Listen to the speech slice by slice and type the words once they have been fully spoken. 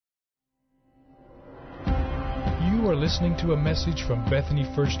are listening to a message from Bethany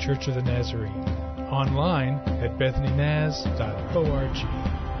First Church of the Nazarene, online at bethanynaz.org.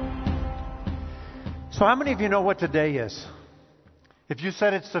 So how many of you know what today is? If you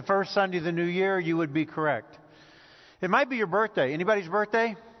said it's the first Sunday of the new year, you would be correct. It might be your birthday. Anybody's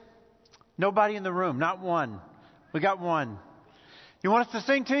birthday? Nobody in the room, not one. We got one. You want us to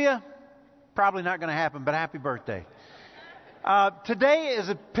sing to you? Probably not going to happen, but happy birthday. Today is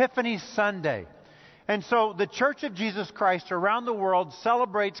Epiphany Sunday. And so the Church of Jesus Christ around the world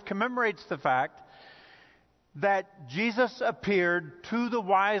commemorates the fact that Jesus appeared to the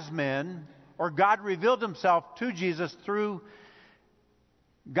wise men, or God revealed himself through Jesus to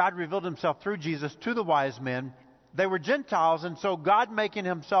the wise men. They were Gentiles, and so God making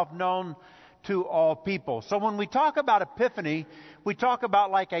himself known to all people. So when we talk about Epiphany, we talk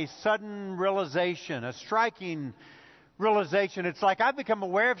about like a sudden realization, a striking realization. It's like I've become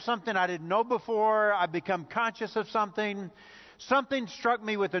aware of something I didn't know before. I've become conscious of something. Something struck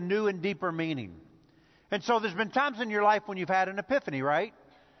me with a new and deeper meaning. And so there's been times in your life when you've had an epiphany, right?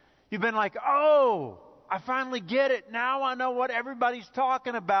 You've been like, oh, I finally get it. Now I know what everybody's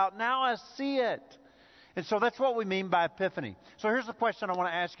talking about. Now I see it. And so that's what we mean by epiphany. So here's the question I want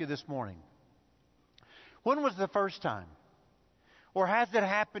to ask you this morning. When was the first time? Or has it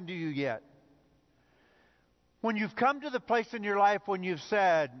happened to you yet? When you've come to the place in your life when you've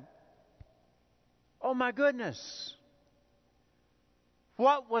said, oh my goodness,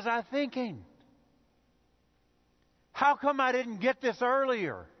 what was I thinking? How come I didn't get this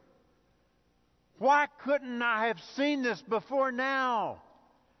earlier? Why couldn't I have seen this before now?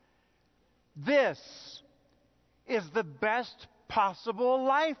 This is the best possible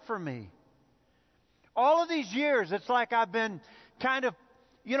life for me. All of these years, it's like I've been kind of,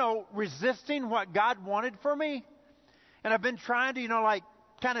 resisting what God wanted for me. And I've been trying to,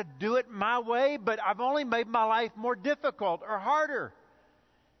 kind of do it my way, but I've only made my life more difficult or harder.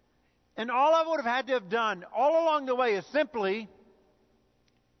 And all I would have had to have done all along the way is simply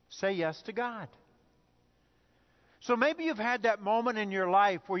say yes to God. So maybe you've had that moment in your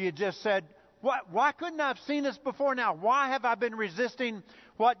life where you just said, why couldn't I have seen this before now? Why have I been resisting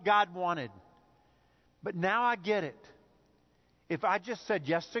what God wanted? But now I get it. If I just said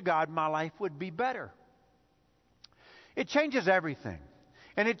yes to God, my life would be better. It changes everything.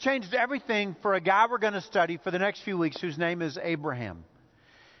 And it changed everything for a guy we're going to study for the next few weeks whose name is Abraham.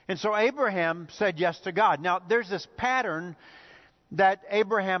 And so Abraham said yes to God. Now, there's this pattern that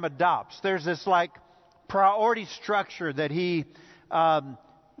Abraham adopts. There's this priority structure that he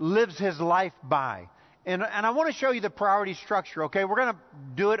lives his life by. And I want to show you the priority structure, okay? We're going to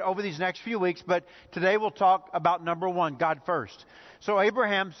do it over these next few weeks, but today we'll talk about number one, God first. So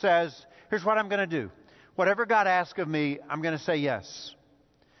Abraham says, here's what I'm going to do. Whatever God asks of me, I'm going to say yes.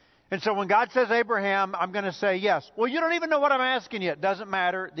 And so when God says, Abraham, I'm going to say yes. Well, you don't even know what I'm asking yet. Doesn't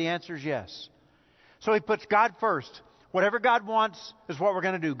matter. The answer is yes. So he puts God first. Whatever God wants is what we're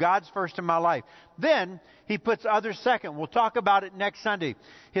going to do. God's first in my life. Then he puts others second. We'll talk about it next Sunday.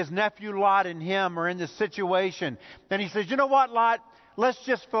 His nephew Lot and him are in this situation. Then he says, you know what, Lot? Let's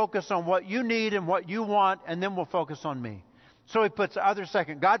just focus on what you need and what you want, and then we'll focus on me. So he puts others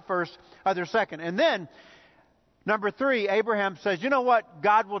second. God first, others second. And then, number three, Abraham says, you know what?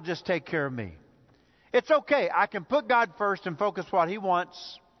 God will just take care of me. It's okay. I can put God first and focus what he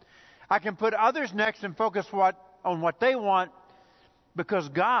wants. I can put others next and focus on what they want, because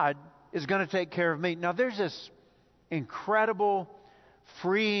God is going to take care of me. Now, there's this incredible,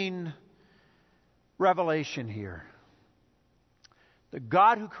 freeing revelation here. The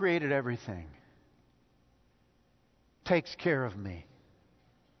God who created everything takes care of me.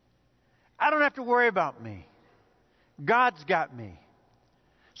 I don't have to worry about me. God's got me.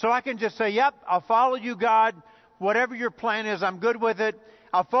 So I can just say, yep, I'll follow you, God. Whatever your plan is, I'm good with it.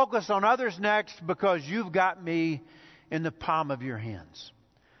 I'll focus on others next because you've got me in the palm of your hands.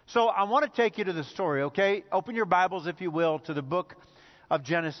 So I want to take you to the story, okay? Open your Bibles, if you will, to the book of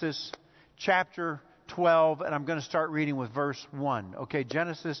Genesis, chapter 12, and I'm going to start reading with verse 1. Okay,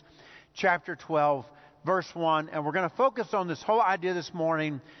 Genesis chapter 12, verse 1, and we're going to focus on this whole idea this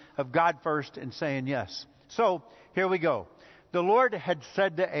morning of God first and saying yes. So here we go. The Lord had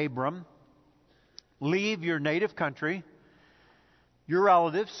said to Abram, leave your native country, your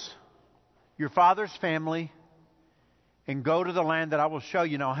relatives, your father's family, and go to the land that I will show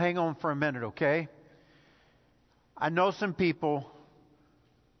you. Now, hang on for a minute, okay? I know some people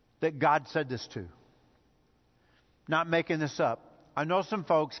that God said this to. Not making this up. I know some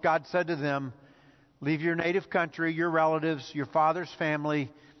folks, God said to them, leave your native country, your relatives, your father's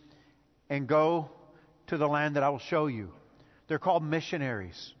family, and go to the land that I will show you. They're called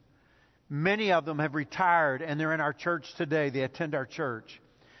missionaries. Many of them have retired, and they're in our church today. They attend our church.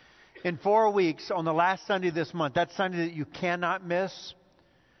 In 4 weeks, on the last Sunday of this month, that Sunday that you cannot miss,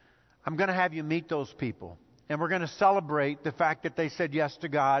 I'm going to have you meet those people. And we're going to celebrate the fact that they said yes to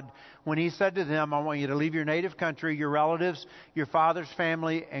God when He said to them, I want you to leave your native country, your relatives, your father's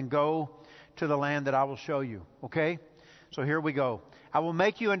family, and go to the land that I will show you. Okay? So here we go. I will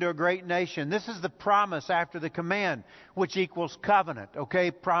make you into a great nation. This is the promise after the command, which equals covenant.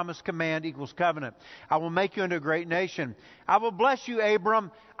 Okay? Promise, command equals covenant. I will make you into a great nation. I will bless you,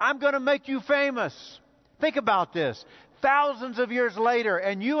 Abram. I'm going to make you famous. Think about this. Thousands of years later,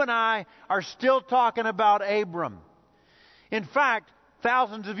 and you and I are still talking about Abram. In fact,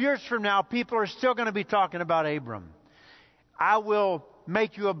 thousands of years from now, people are still going to be talking about Abram. I will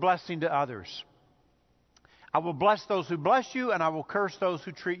make you a blessing to others. I will bless those who bless you, and I will curse those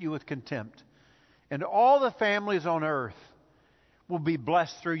who treat you with contempt. And all the families on earth will be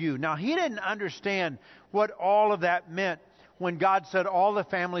blessed through you. Now, he didn't understand what all of that meant when God said all the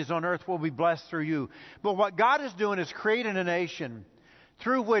families on earth will be blessed through you. But what God is doing is creating a nation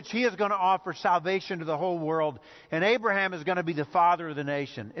through which He is going to offer salvation to the whole world. And Abraham is going to be the father of the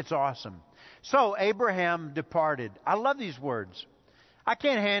nation. It's awesome. So Abraham departed. I love these words. I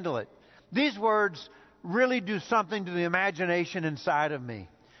can't handle it. These words really do something to the imagination inside of me.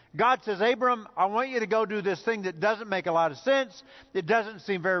 God says, Abram, I want you to go do this thing that doesn't make a lot of sense. It doesn't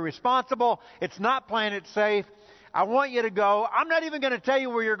seem very responsible. It's not playing it safe. I want you to go. I'm not even going to tell you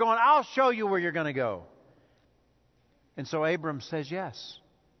where you're going. I'll show you where you're going to go. And so Abram says yes.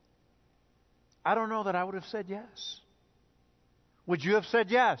 I don't know that I would have said yes. Would you have said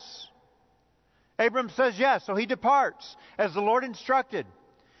yes? Abram says yes. So he departs as the Lord instructed.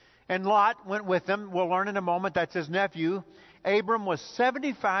 And Lot went with him. We'll learn in a moment that's his nephew. Abram was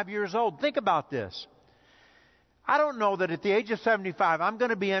 75 years old. Think about this. I don't know that at the age of 75 I'm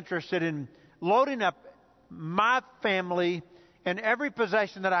going to be interested in loading up my family and every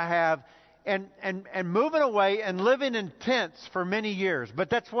possession that I have and moving away and living in tents for many years. But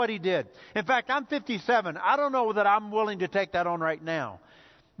that's what he did. In fact, I'm 57. I don't know that I'm willing to take that on right now.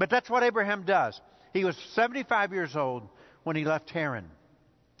 But that's what Abraham does. He was 75 years old when he left Haran.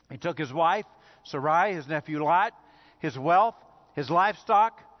 He took his wife, Sarai, his nephew Lot, his wealth, his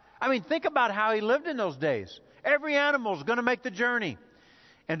livestock. I mean, think about how he lived in those days. Every animal is going to make the journey.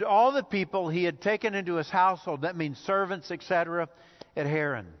 And all the people he had taken into his household, that means servants, etc., at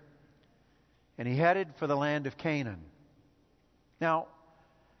Haran. And he headed for the land of Canaan. Now,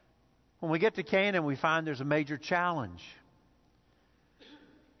 when we get to Canaan, we find there's a major challenge.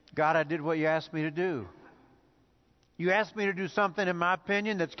 God, I did what you asked me to do. You asked me to do something, in my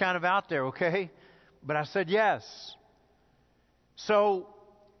opinion, that's kind of out there, okay? But I said yes. So,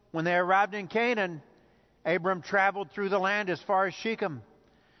 when they arrived in Canaan, Abram traveled through the land as far as Shechem.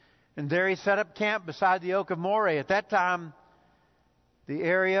 And there he set up camp beside the oak of Moreh. At that time, the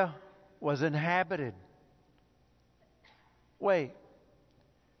area was inhabited. Wait,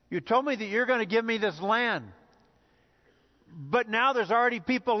 you told me that you're going to give me this land. But now there's already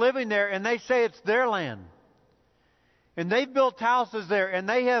people living there, and they say it's their land. And they've built houses there, and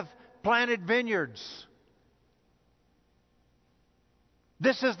they have planted vineyards.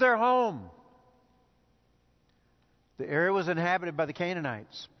 This is their home. The area was inhabited by the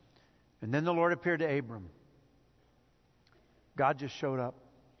Canaanites. And then the Lord appeared to Abram. God just showed up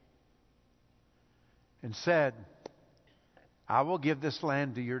and said, I will give this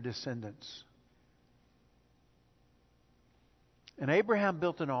land to your descendants. And Abraham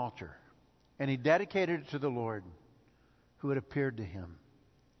built an altar, and he dedicated it to the Lord who had appeared to him.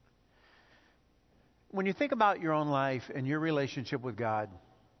 When you think about your own life and your relationship with God,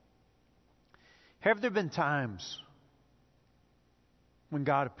 have there been times when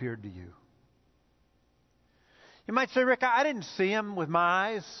God appeared to you? You might say, Rick, I didn't see Him with my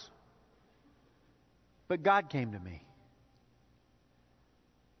eyes, but God came to me.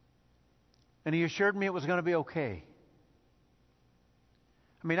 And He assured me it was going to be okay.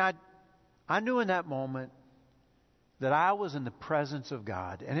 I mean, I knew in that moment that I was in the presence of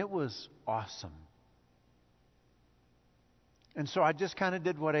God, and it was awesome. And so I just kind of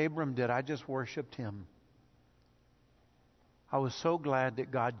did what Abram did. I just worshiped Him. I was so glad that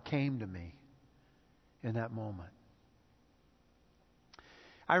God came to me in that moment.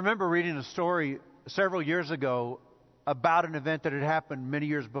 I remember reading a story several years ago about an event that had happened many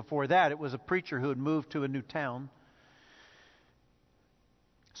years before that. It was a preacher who had moved to a new town.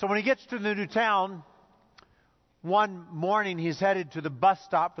 So when he gets to the new town, one morning he's headed to the bus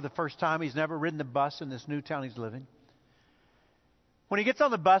stop for the first time. He's never ridden the bus in this new town he's living. When he gets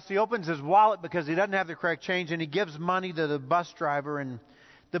on the bus, he opens his wallet because he doesn't have the correct change, and he gives money to the bus driver. And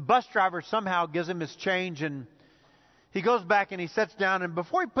the bus driver somehow gives him his change, and he goes back and he sits down, and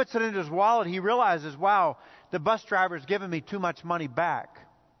before he puts it into his wallet, he realizes, wow, the bus driver's giving me too much money back.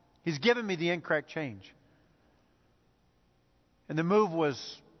 He's giving me the incorrect change. And the move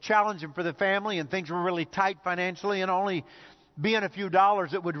was challenging for the family, and things were really tight financially, and only being a few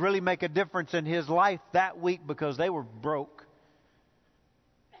dollars, it would really make a difference in his life that week because they were broke.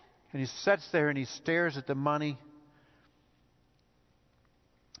 And he sits there and he stares at the money,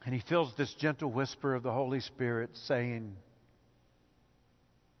 and he feels this gentle whisper of the Holy Spirit saying,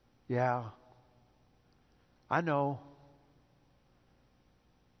 yeah, I know,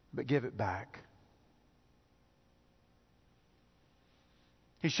 but give it back.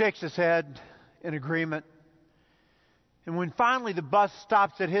 He shakes his head in agreement. And when finally the bus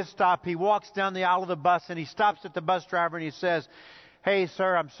stops at his stop, he walks down the aisle of the bus and he stops at the bus driver and he says, hey,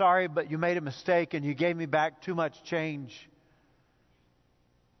 sir, I'm sorry, but you made a mistake and you gave me back too much change.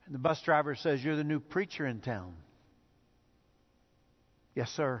 And the bus driver says, you're the new preacher in town. Yes,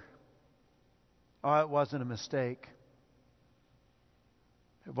 sir. Oh, it wasn't a mistake.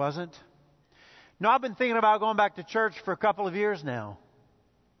 It wasn't? No, I've been thinking about going back to church for a couple of years now.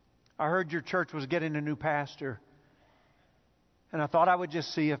 I heard your church was getting a new pastor. And I thought I would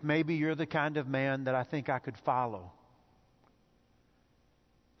just see if maybe you're the kind of man that I think I could follow.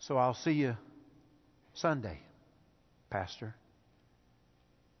 So I'll see you Sunday, Pastor.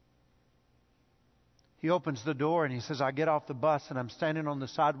 He opens the door and he says, I get off the bus and I'm standing on the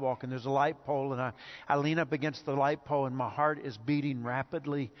sidewalk and there's a light pole, and I lean up against the light pole and my heart is beating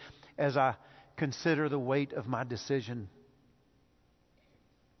rapidly as I consider the weight of my decision.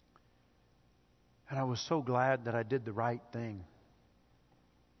 And I was so glad that I did the right thing.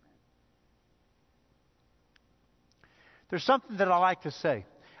 There's something that I like to say.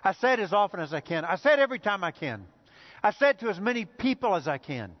 I say it as often as I can. I say it every time I can. I say it to as many people as I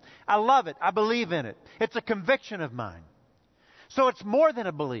can. I love it. I believe in it. It's a conviction of mine. So it's more than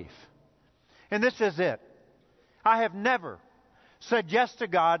a belief. And this is it. I have never said yes to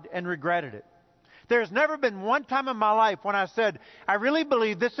God and regretted it. There's never been one time in my life when I said, I really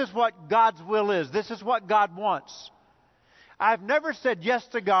believe this is what God's will is. This is what God wants. I've never said yes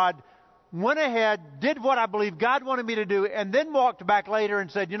to God, went ahead, did what I believe God wanted me to do, and then walked back later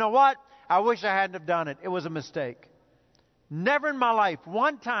and said, you know what? I wish I hadn't have done it. It was a mistake. Never in my life,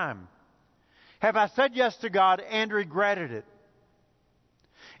 one time, have I said yes to God and regretted it.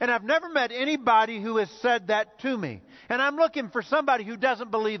 And I've never met anybody who has said that to me. And I'm looking for somebody who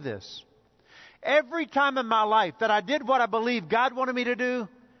doesn't believe this. Every time in my life that I did what I believed God wanted me to do,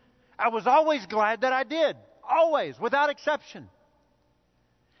 I was always glad that I did. Always, without exception.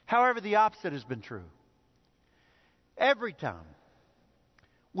 However, the opposite has been true. Every time,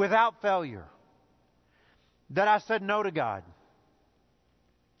 without failure, that I said no to God,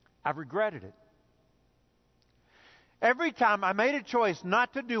 I've regretted it. Every time I made a choice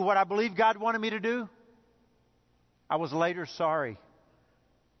not to do what I believed God wanted me to do, I was later sorry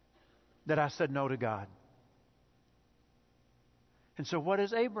that I said no to God. And so what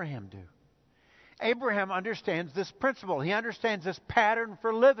does Abraham do? Abraham understands this principle. He understands this pattern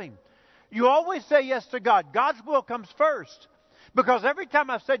for living. You always say yes to God. God's will comes first. Because every time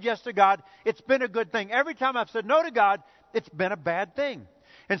I've said yes to God, it's been a good thing. Every time I've said no to God, it's been a bad thing.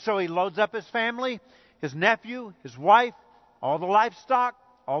 And so he loads up his family, his nephew, his wife, all the livestock,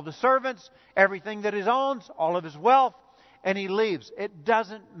 all the servants, everything that he owns, all of his wealth, and he leaves. It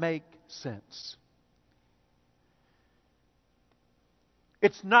doesn't make sense.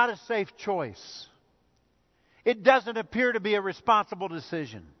 It's not a safe choice. It doesn't appear to be a responsible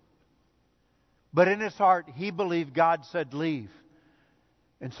decision. But in his heart, he believed God said leave.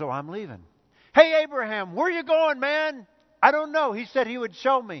 And so I'm leaving. Hey, Abraham, where are you going, man? I don't know. He said he would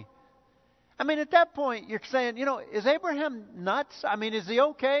show me. I mean, at that point, you're saying, is Abraham nuts? I mean, is he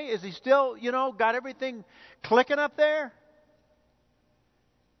okay? Is he still, got everything clicking up there?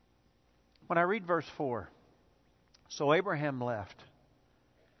 When I read verse 4, so Abraham left.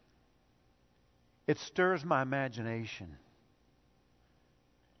 It stirs my imagination.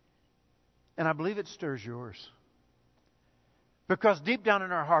 And I believe it stirs yours. Because deep down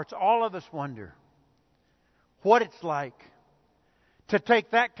in our hearts, all of us wonder what it's like to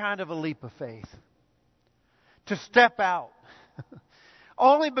take that kind of a leap of faith. To step out.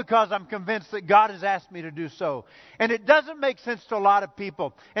 Only because I'm convinced that God has asked me to do so. And it doesn't make sense to a lot of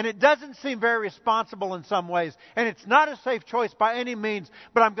people. And it doesn't seem very responsible in some ways. And it's not a safe choice by any means.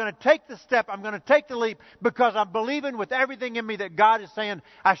 But I'm going to take the step. I'm going to take the leap because I'm believing with everything in me that God is saying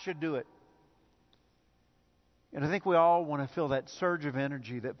I should do it. And I think we all want to feel that surge of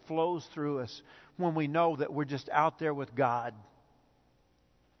energy that flows through us when we know that we're just out there with God.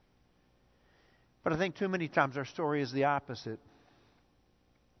 But I think too many times our story is the opposite.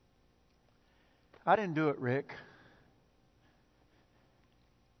 I didn't do it, Rick.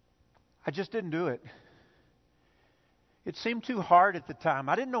 I just didn't do it. It seemed too hard at the time.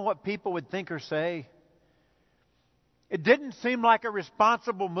 I didn't know what people would think or say. It didn't seem like a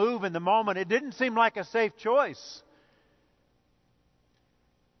responsible move in the moment. It didn't seem like a safe choice.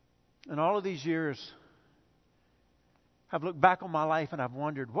 And all of these years, I've looked back on my life and I've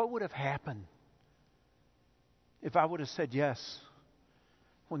wondered, what would have happened if I would have said yes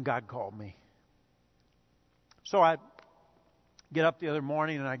when God called me? So I get up the other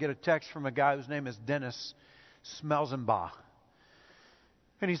morning and I get a text from a guy whose name is Dennis Smelzenbaugh.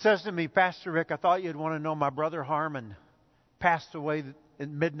 And he says to me, Pastor Rick, I thought you'd want to know my brother Harmon passed away at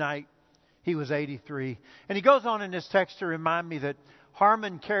midnight. He was 83. And he goes on in this text to remind me that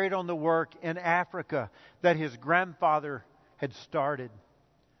Harmon carried on the work in Africa that his grandfather had started.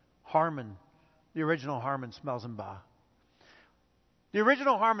 Harmon, the original Harmon Smelzenbaugh. The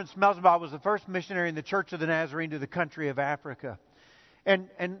original Harmon Smelzenbaugh was the first missionary in the Church of the Nazarene to the country of Africa. And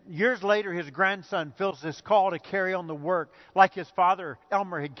years later, his grandson feels this call to carry on the work like his father,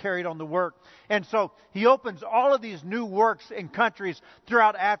 Elmer, had carried on the work. And so he opens all of these new works in countries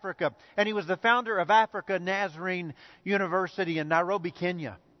throughout Africa. And he was the founder of Africa Nazarene University in Nairobi,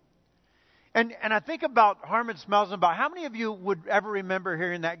 Kenya. And I think about Harmon Smelzenbaugh. How many of you would ever remember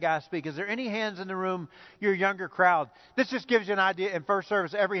hearing that guy speak? Is there any hands in the room, your younger crowd? This just gives you an idea. In first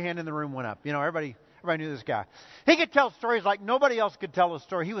service, every hand in the room went up. You know, everybody knew this guy. He could tell stories like nobody else could tell a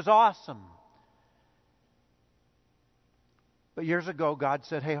story. He was awesome. But years ago, God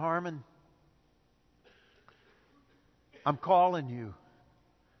said, hey, Harmon, I'm calling you.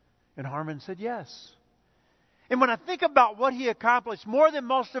 And Harmon said yes. And when I think about what he accomplished, more than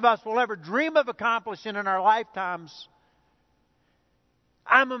most of us will ever dream of accomplishing in our lifetimes,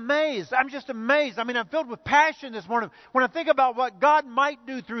 I'm amazed. I'm just amazed. I mean, I'm filled with passion this morning when I think about what God might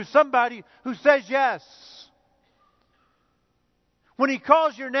do through somebody who says yes. When He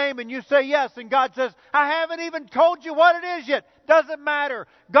calls your name and you say yes, and God says, I haven't even told you what it is yet. Doesn't matter.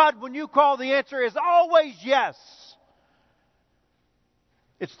 God, when you call, the answer is always yes.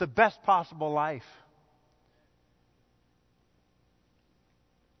 It's the best possible life.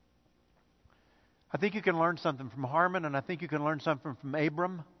 I think you can learn something from Harmon, and I think you can learn something from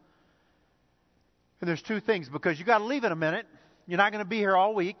Abram. And there's two things, because you got to leave in a minute. You're not going to be here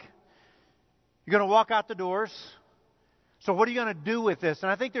all week. You're going to walk out the doors. So what are you going to do with this?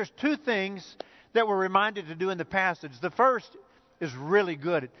 And I think there's two things that we're reminded to do in the passage. The first is really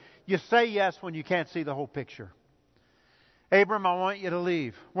good. You say yes when you can't see the whole picture. Abram, I want you to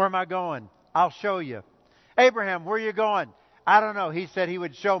leave. Where am I going? I'll show you. Abraham, where are you going? I don't know. He said he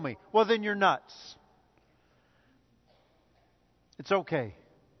would show me. Well, then you're nuts. It's okay.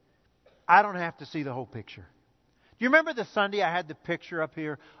 I don't have to see the whole picture. Do you remember the Sunday I had the picture up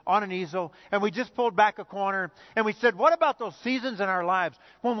here on an easel, and we just pulled back a corner, and we said, what about those seasons in our lives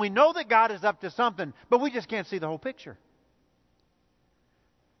when we know that God is up to something, but we just can't see the whole picture?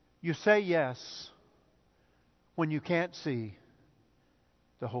 You say yes when you can't see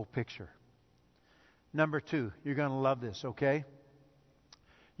the whole picture. Number two, you're going to love this, okay?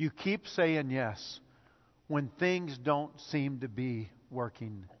 You keep saying yes when things don't seem to be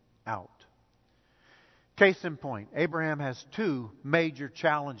working out. Case in point, Abraham has two major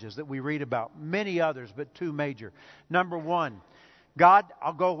challenges that we read about. Many others, but two major. Number one, God,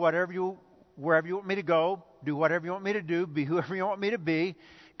 I'll go wherever you want me to go, do whatever you want me to do, be whoever you want me to be.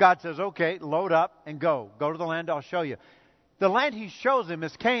 God says, okay, load up and go. Go to the land I'll show you. The land He shows him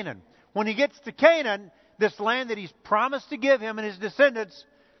is Canaan. When he gets to Canaan, this land that He's promised to give him and his descendants,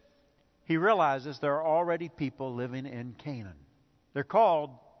 he realizes there are already people living in Canaan. They're called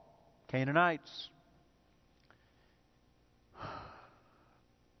Canaanites.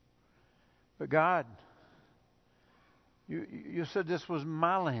 But God, you said this was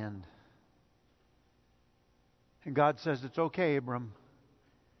my land. And God says, it's okay, Abram.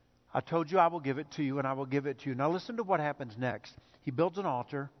 I told you I will give it to you, and I will give it to you. Now listen to what happens next. He builds an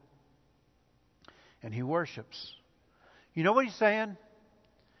altar, and he worships. You know what he's saying?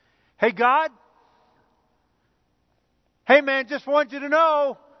 Hey, God. Hey, man, just want you to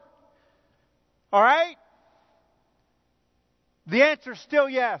know. All right? The answer's still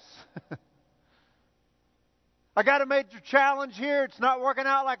yes. I got a major challenge here. It's not working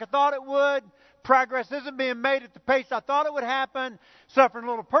out like I thought it would. Progress isn't being made at the pace I thought it would happen. Suffering a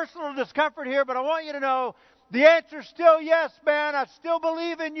little personal discomfort here, but I want you to know the answer's still yes, man. I still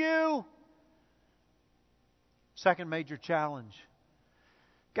believe in you. Second major challenge.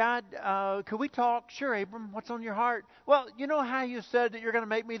 God, could we talk? Sure, Abram, what's on your heart? Well, you know how you said that you're going to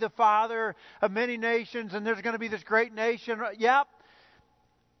make me the father of many nations and there's going to be this great nation? Yep.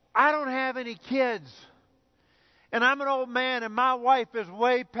 I don't have any kids. And I'm an old man and my wife is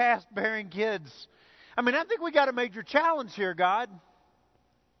way past bearing kids. I mean, I think we got a major challenge here, God.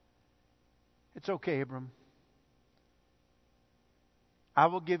 It's okay, Abram. I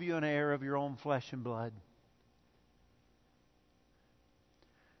will give you an heir of your own flesh and blood.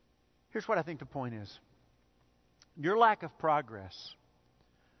 Here's what I think the point is. Your lack of progress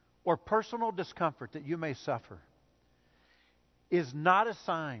or personal discomfort that you may suffer is not a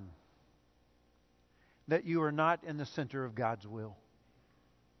sign that you are not in the center of God's will.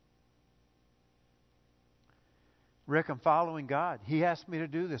 Rick, I'm following God. He asked me to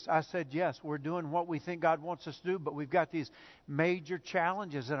do this. I said, yes, we're doing what we think God wants us to do, but we've got these major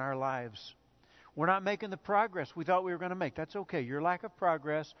challenges in our lives. We're not making the progress we thought we were going to make. That's okay. Your lack of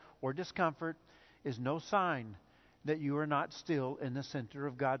progress or discomfort is no sign that you are not still in the center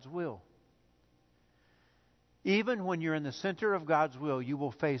of God's will. Even when you're in the center of God's will, you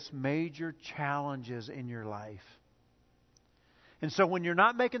will face major challenges in your life. And so when you're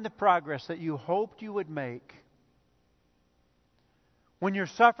not making the progress that you hoped you would make, when you're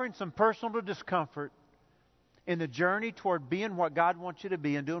suffering some personal discomfort in the journey toward being what God wants you to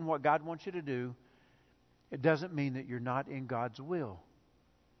be and doing what God wants you to do, it doesn't mean that you're not in God's will.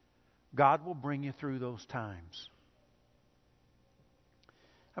 God will bring you through those times.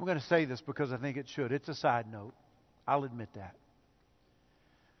 I'm going to say this because I think it should. It's a side note. I'll admit that.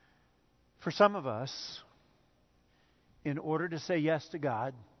 For some of us, in order to say yes to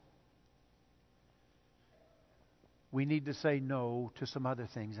God, we need to say no to some other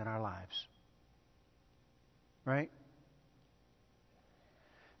things in our lives. Right?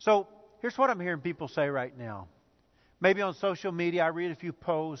 So, here's what I'm hearing people say right now. Maybe on social media, I read a few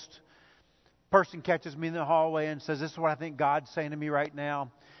posts. Person catches me in the hallway and says, this is what I think God's saying to me right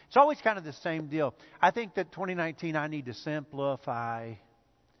now. It's always kind of the same deal. I think that 2019, I need to simplify.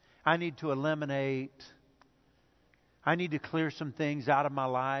 I need to eliminate. I need to clear some things out of my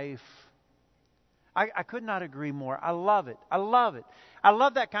life. I could not agree more. I love it. I love it. I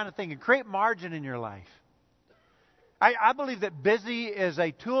love that kind of thing. And create margin in your life. I believe that busy is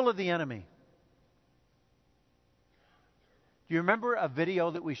a tool of the enemy. Do you remember a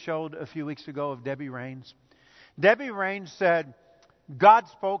video that we showed a few weeks ago of Debbie Raines? Debbie Raines said, God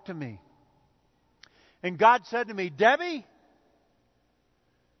spoke to me. And God said to me, Debbie,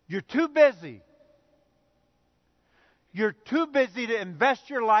 you're too busy. You're too busy to invest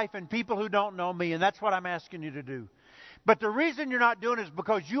your life in people who don't know me, and that's what I'm asking you to do. But the reason you're not doing it is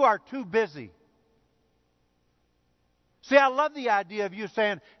because you are too busy. See, I love the idea of you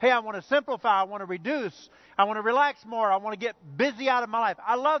saying, hey, I want to simplify, I want to reduce, I want to relax more, I want to get busy out of my life.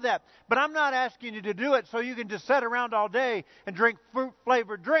 I love that. But I'm not asking you to do it so you can just sit around all day and drink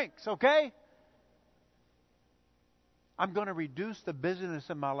fruit-flavored drinks, okay? I'm going to reduce the busyness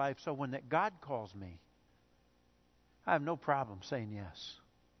in my life so when that God calls me, I have no problem saying yes.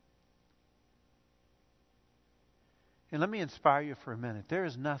 And let me inspire you for a minute. There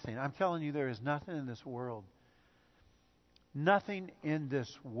is nothing, I'm telling you, there is nothing in this world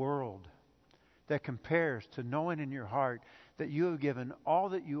that compares to knowing in your heart that you have given all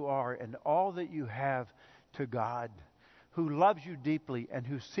that you are and all that you have to God, who loves you deeply and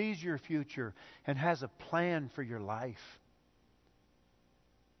who sees your future and has a plan for your life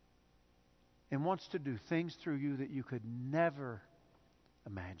and wants to do things through you that you could never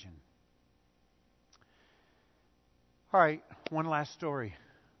imagine. All right, one last story.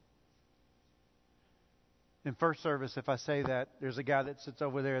 In first service, if I say that, there's a guy that sits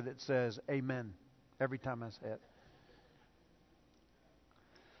over there that says, amen, every time I say it.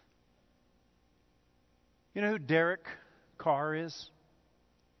 You know who Derek Carr is?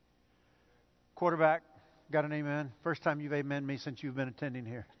 Quarterback. Got an amen? First time you've amen me since you've been attending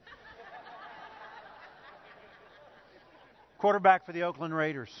here. Quarterback for the Oakland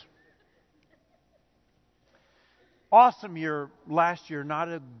Raiders. Awesome year last year. Not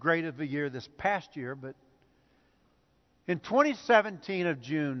as great of a year this past year, but in 2017 of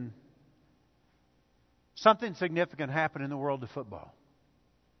June, something significant happened in the world of football.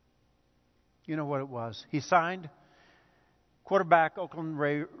 You know what it was. He signed, quarterback, Oakland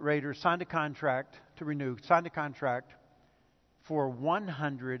Raiders, signed a contract to renew, signed a contract for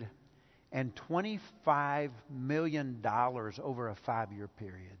 $125 million over a 5-year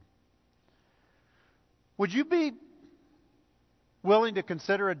period. Would you be willing to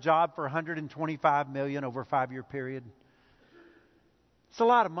consider a job for $125 million over a 5-year period? It's a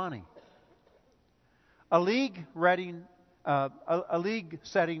lot of money. A league-ready a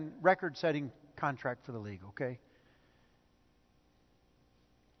league-setting, record-setting contract for the league, okay?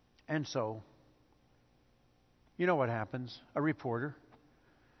 And so, you know what happens. A reporter,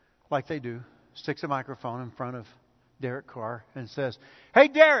 like they do, sticks a microphone in front of Derek Carr and says, "Hey,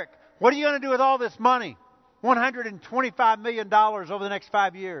 Derek, what are you going to do with all this money? $125 million over the next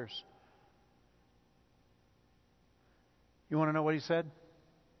 5 years." You want to know what he said?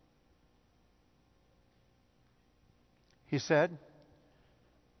 He said,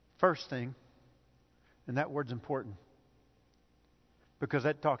 first thing, and that word's important because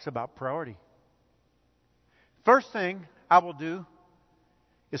that talks about priority. First thing I will do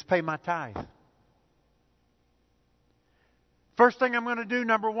is pay my tithe. First thing I'm going to do,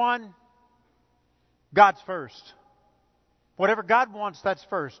 number one, God's first. Whatever God wants, that's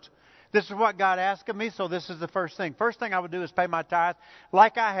first. This is what God asked of me, so this is the first thing. First thing I would do is pay my tithe,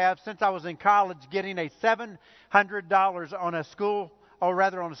 like I have since I was in college, getting a $700 on a school, or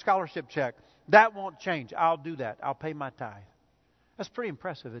rather on a scholarship check. That won't change. I'll do that. I'll pay my tithe. That's pretty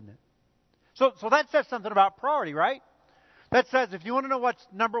impressive, isn't it? So that says something about priority, right? That says if you want to know what's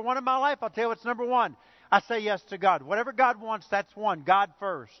number one in my life, I'll tell you what's number one. I say yes to God. Whatever God wants, that's one. God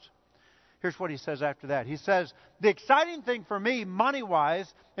first. Here's what he says after that. He says, the exciting thing for me, money-wise,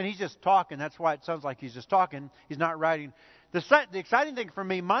 and he's just talking. That's why it sounds like he's just talking. He's not writing. The exciting thing for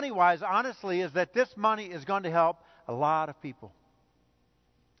me, money-wise, honestly, is that this money is going to help a lot of people.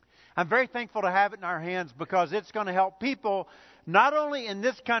 I'm very thankful to have it in our hands because it's going to help people not only in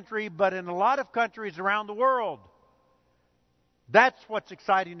this country, but in a lot of countries around the world. That's what's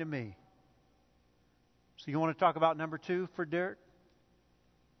exciting to me. So you want to talk about number two for Derek?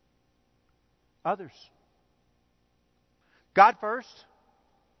 Others. God first.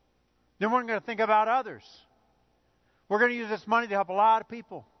 Then we're going to think about others. We're going to use this money to help a lot of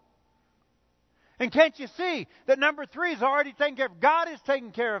people. And can't you see that number three is already taken care of? God is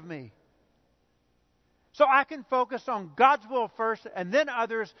taking care of me. So I can focus on God's will first and then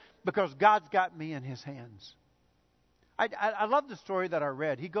others because God's got me in His hands. I love the story that I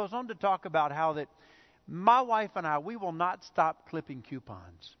read. He goes on to talk about how that my wife and I, we will not stop clipping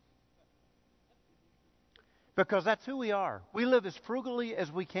coupons. Because that's who we are. We live as frugally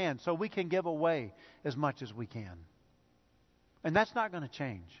as we can so we can give away as much as we can. And that's not going to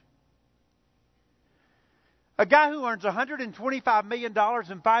change. A guy who earns $125 million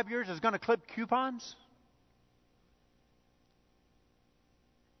in 5 years is going to clip coupons?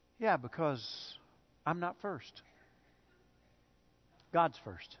 Yeah, because I'm not first. God's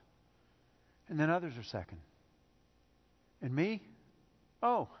first. And then others are second. And me?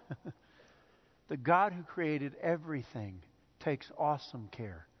 Oh, the God who created everything takes awesome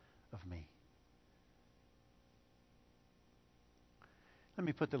care of me. Let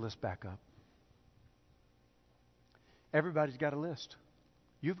me put the list back up. Everybody's got a list.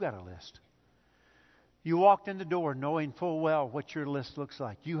 You've got a list. You walked in the door knowing full well what your list looks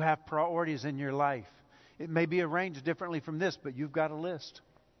like. You have priorities in your life. It may be arranged differently from this, but you've got a list.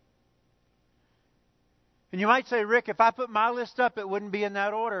 And you might say, Rick, if I put my list up, it wouldn't be in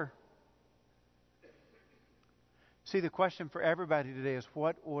that order. See, the question for everybody today is,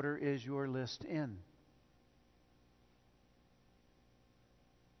 what order is your list in?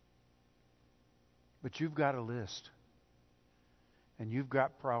 But you've got a list. And you've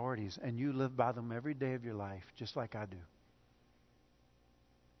got priorities. And you live by them every day of your life, just like I do.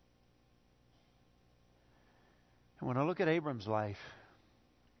 And when I look at Abram's life,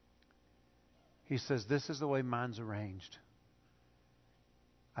 he says, this is the way mine's arranged.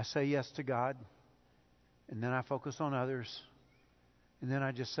 I say yes to God. And then I focus on others. And then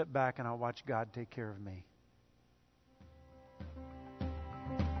I just sit back and I watch God take care of me.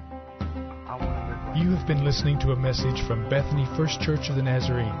 You have been listening to a message from Bethany First Church of the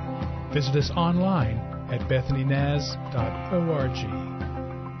Nazarene. Visit us online at bethanynaz.org.